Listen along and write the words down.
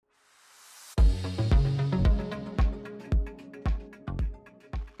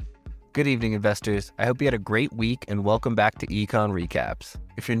Good evening, investors. I hope you had a great week and welcome back to Econ Recaps.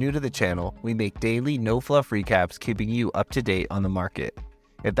 If you're new to the channel, we make daily, no-fluff recaps keeping you up to date on the market.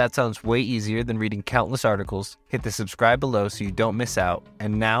 If that sounds way easier than reading countless articles, hit the subscribe below so you don't miss out.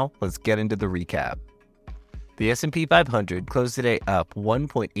 And now, let's get into the recap. The S&P 500 closed today up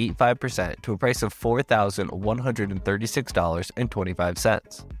 1.85% to a price of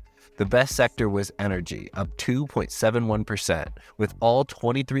 $4,136.25. The best sector was energy, up 2.71%, with all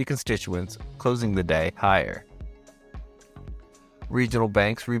 23 constituents closing the day higher. Regional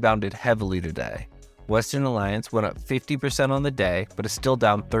banks rebounded heavily today. Western Alliance went up 50% on the day, but is still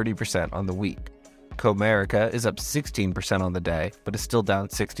down 30% on the week. Comerica is up 16% on the day, but is still down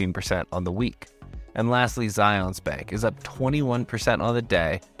 16% on the week. And lastly, Zions Bank is up 21% on the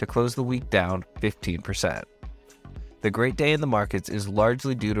day to close the week down 15%. The great day in the markets is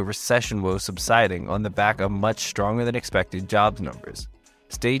largely due to recession woes subsiding on the back of much stronger than expected jobs numbers.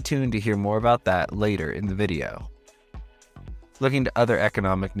 Stay tuned to hear more about that later in the video. Looking to other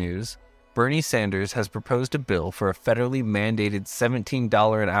economic news, Bernie Sanders has proposed a bill for a federally mandated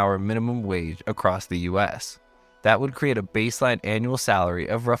 $17 an hour minimum wage across the U.S. That would create a baseline annual salary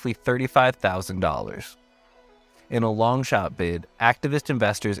of roughly $35,000. In a long shot bid, activist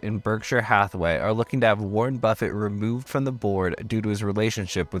investors in Berkshire Hathaway are looking to have Warren Buffett removed from the board due to his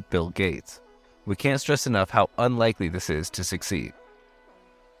relationship with Bill Gates. We can't stress enough how unlikely this is to succeed.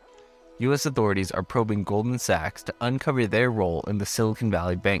 U.S. authorities are probing Goldman Sachs to uncover their role in the Silicon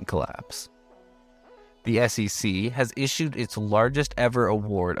Valley Bank collapse. The SEC has issued its largest ever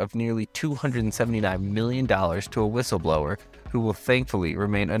award of nearly $279 million to a whistleblower who will thankfully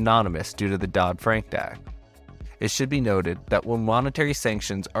remain anonymous due to the Dodd-Frank Act. It should be noted that when monetary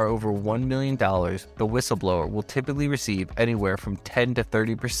sanctions are over $1 million, the whistleblower will typically receive anywhere from 10 to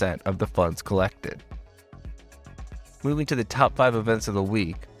 30% of the funds collected. Moving to the top 5 events of the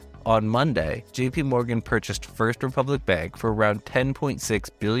week, on Monday, JP Morgan purchased First Republic Bank for around $10.6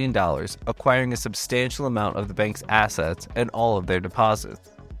 billion, acquiring a substantial amount of the bank's assets and all of their deposits.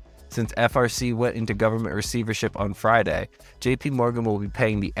 Since FRC went into government receivership on Friday, JP Morgan will be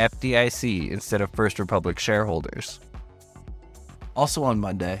paying the FDIC instead of First Republic shareholders. Also on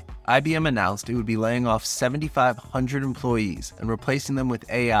Monday, IBM announced it would be laying off 7,500 employees and replacing them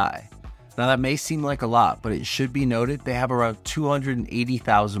with AI. Now that may seem like a lot, but it should be noted they have around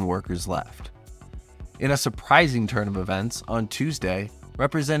 280,000 workers left. In a surprising turn of events, on Tuesday,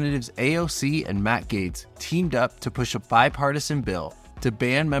 Representatives AOC and Matt Gaetz teamed up to push a bipartisan bill to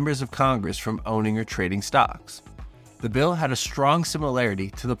ban members of Congress from owning or trading stocks. The bill had a strong similarity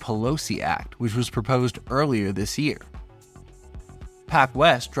to the Pelosi Act, which was proposed earlier this year.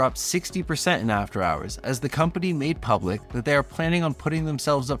 PacWest dropped 60% in after hours as the company made public that they are planning on putting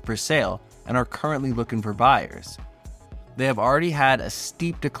themselves up for sale and are currently looking for buyers. They have already had a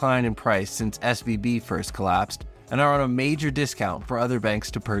steep decline in price since SVB first collapsed and are on a major discount for other banks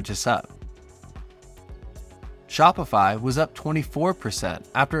to purchase up. Shopify was up 24%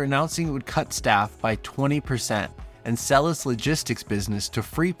 after announcing it would cut staff by 20% and sell its logistics business to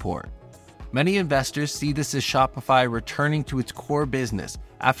Freeport. Many investors see this as Shopify returning to its core business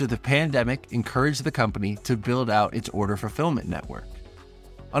after the pandemic encouraged the company to build out its order fulfillment network.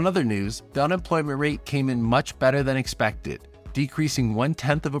 On other news, the unemployment rate came in much better than expected, decreasing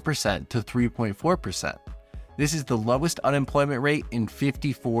 0.1% to 3.4%. This is the lowest unemployment rate in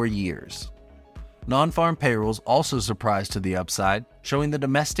 54 years. Non-farm payrolls also surprised to the upside, showing the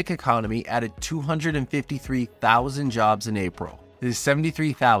domestic economy added 253,000 jobs in April. This is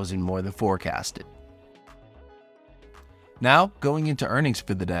 73,000 more than forecasted. Now, going into earnings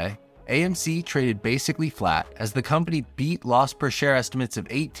for the day, AMC traded basically flat as the company beat loss per share estimates of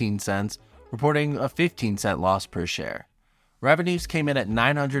 18 cents, reporting a 15-cent loss per share. Revenues came in at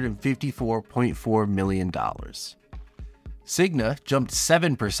 $954.4 million. Cigna jumped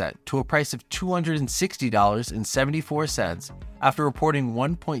 7% to a price of $260.74 after reporting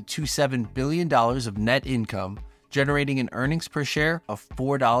 $1.27 billion of net income, generating an earnings per share of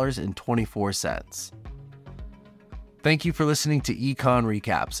 $4.24. Thank you for listening to Econ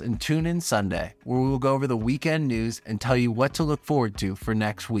Recaps, and tune in Sunday, where we will go over the weekend news and tell you what to look forward to for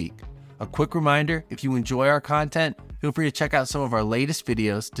next week. A quick reminder, if you enjoy our content, feel free to check out some of our latest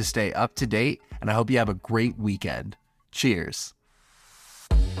videos to stay up to date, and I hope you have a great weekend. Cheers.